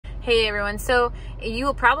Hey everyone, so you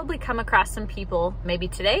will probably come across some people, maybe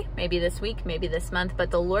today, maybe this week, maybe this month,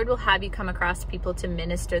 but the Lord will have you come across people to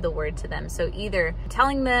minister the word to them. So either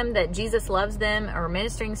telling them that Jesus loves them or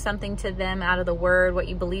ministering something to them out of the word, what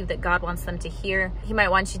you believe that God wants them to hear. He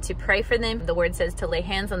might want you to pray for them. The word says to lay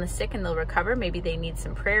hands on the sick and they'll recover. Maybe they need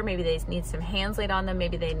some prayer, maybe they need some hands laid on them,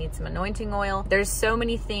 maybe they need some anointing oil. There's so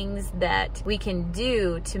many things that we can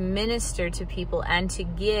do to minister to people and to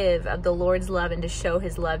give of the Lord's love and to show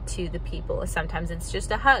his love to the people. Sometimes it's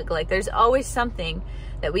just a hug. Like there's always something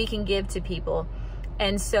that we can give to people.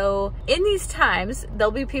 And so in these times,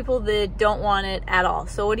 there'll be people that don't want it at all.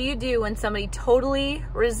 So what do you do when somebody totally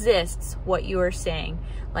resists what you are saying?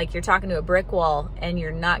 Like you're talking to a brick wall and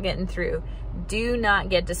you're not getting through. Do not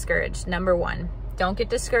get discouraged. Number one, don't get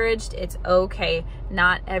discouraged. It's okay.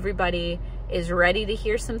 Not everybody is ready to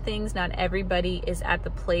hear some things. Not everybody is at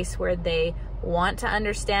the place where they want to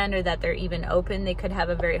understand or that they're even open. They could have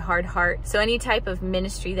a very hard heart. So any type of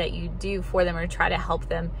ministry that you do for them or try to help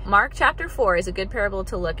them. Mark chapter 4 is a good parable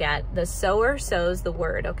to look at. The sower sows the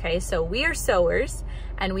word, okay? So we are sowers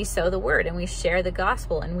and we sow the word and we share the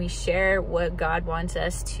gospel and we share what God wants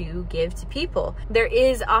us to give to people. There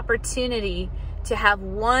is opportunity to have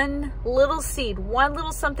one little seed, one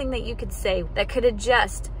little something that you could say that could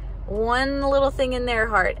adjust one little thing in their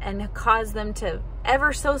heart and cause them to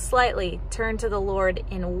ever so slightly turn to the Lord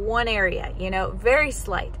in one area, you know, very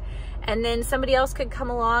slight. And then somebody else could come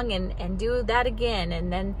along and do that again.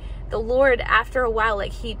 And then the Lord, after a while,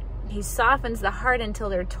 like he softens the heart until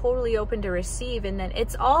they're totally open to receive. And then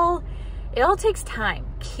it all takes time.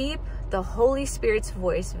 Keep the Holy Spirit's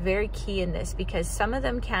voice very key in this, because some of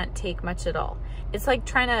them can't take much at all. It's like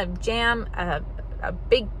trying to jam a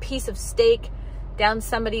big piece of steak down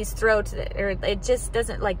somebody's throat, or it just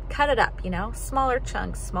doesn't, like, cut it up, you know, smaller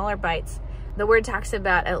chunks, smaller bites. The word talks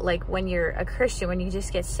about like when you're a Christian, when you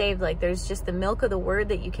just get saved, like there's just the milk of the word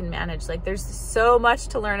that you can manage. Like there's so much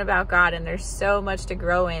to learn about God and there's so much to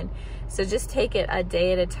grow in. So just take it a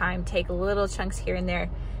day at a time, take little chunks here and there,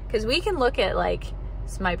 because we can look at, like,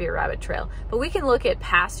 this might be a rabbit trail, but we can look at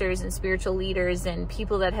pastors and spiritual leaders and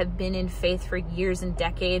people that have been in faith for years and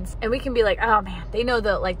decades, and we can be like, oh man, they know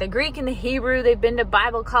the Greek and the Hebrew, they've been to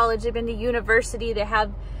Bible college, they've been to university, they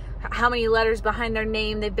have how many letters behind their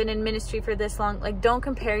name, they've been in ministry for this long. Like, don't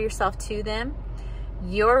compare yourself to them.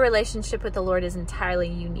 Your relationship with the Lord is entirely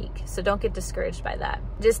unique. So don't get discouraged by that.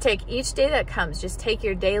 Just take each day that comes, just take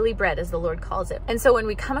your daily bread, as the Lord calls it. And so when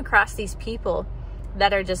we come across these people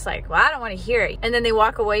that are just like, well, I don't want to hear it, and then they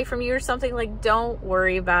walk away from you or something, like, don't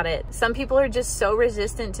worry about it. Some people are just so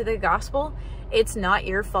resistant to the gospel. It's not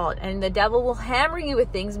your fault. And the devil will hammer you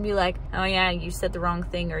with things and be like, oh yeah, you said the wrong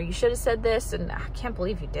thing, or you should have said this, and I can't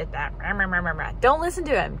believe you did that. Don't listen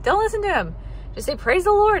to him. Don't listen to him. Just say, praise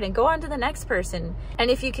the Lord, and go on to the next person. And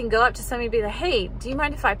if you can go up to somebody and be like, hey, do you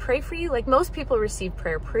mind if I pray for you? Like, most people receive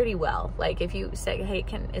prayer pretty well. Like if you say, hey,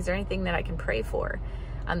 is there anything that I can pray for?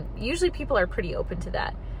 Usually people are pretty open to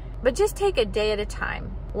that. But just take a day at a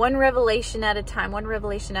time, one revelation at a time, one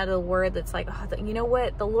revelation out of the word that's like, oh, you know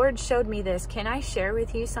what? The Lord showed me this. Can I share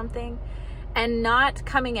with you something? And not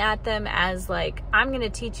coming at them as like, I'm going to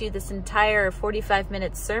teach you this entire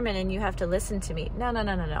 45-minute sermon and you have to listen to me.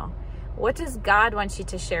 No. What does God want you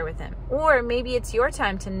to share with him? Or maybe it's your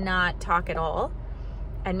time to not talk at all.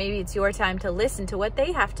 And maybe it's your time to listen to what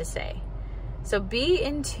they have to say. So be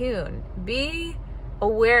in tune. Be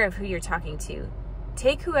aware of who you're talking to.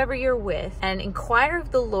 Take whoever you're with and inquire of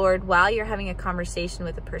the Lord while you're having a conversation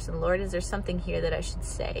with a person. Lord, is there something here that I should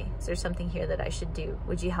say? Is there something here that I should do?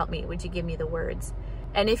 Would you help me? Would you give me the words?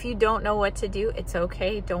 And if you don't know what to do, it's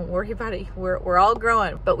okay. Don't worry about it. We're all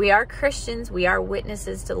growing, but we are Christians. We are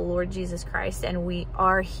witnesses to the Lord Jesus Christ, and we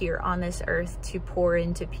are here on this earth to pour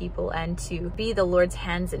into people and to be the Lord's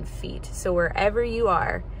hands and feet. So wherever you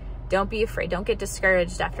are, don't be afraid. Don't get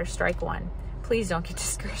discouraged after strike one. Please don't get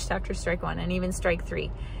discouraged after strike one and even strike three.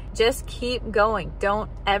 Just keep going. Don't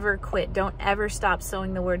ever quit. Don't ever stop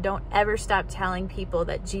sowing the word. Don't ever stop telling people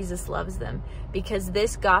that Jesus loves them, because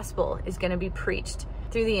this gospel is going to be preached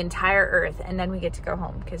through the entire earth, and then we get to go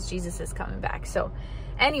home because Jesus is coming back. So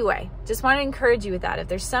anyway, just want to encourage you with that. If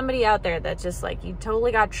there's somebody out there that just like, you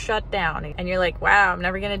totally got shut down and you're like, wow, I'm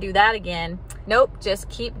never going to do that again. Nope. Just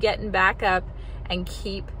keep getting back up and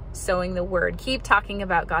keep sowing the word. Keep talking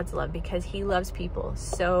about God's love, because he loves people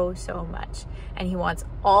so much, and he wants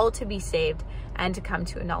all to be saved and to come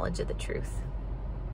to a knowledge of the truth.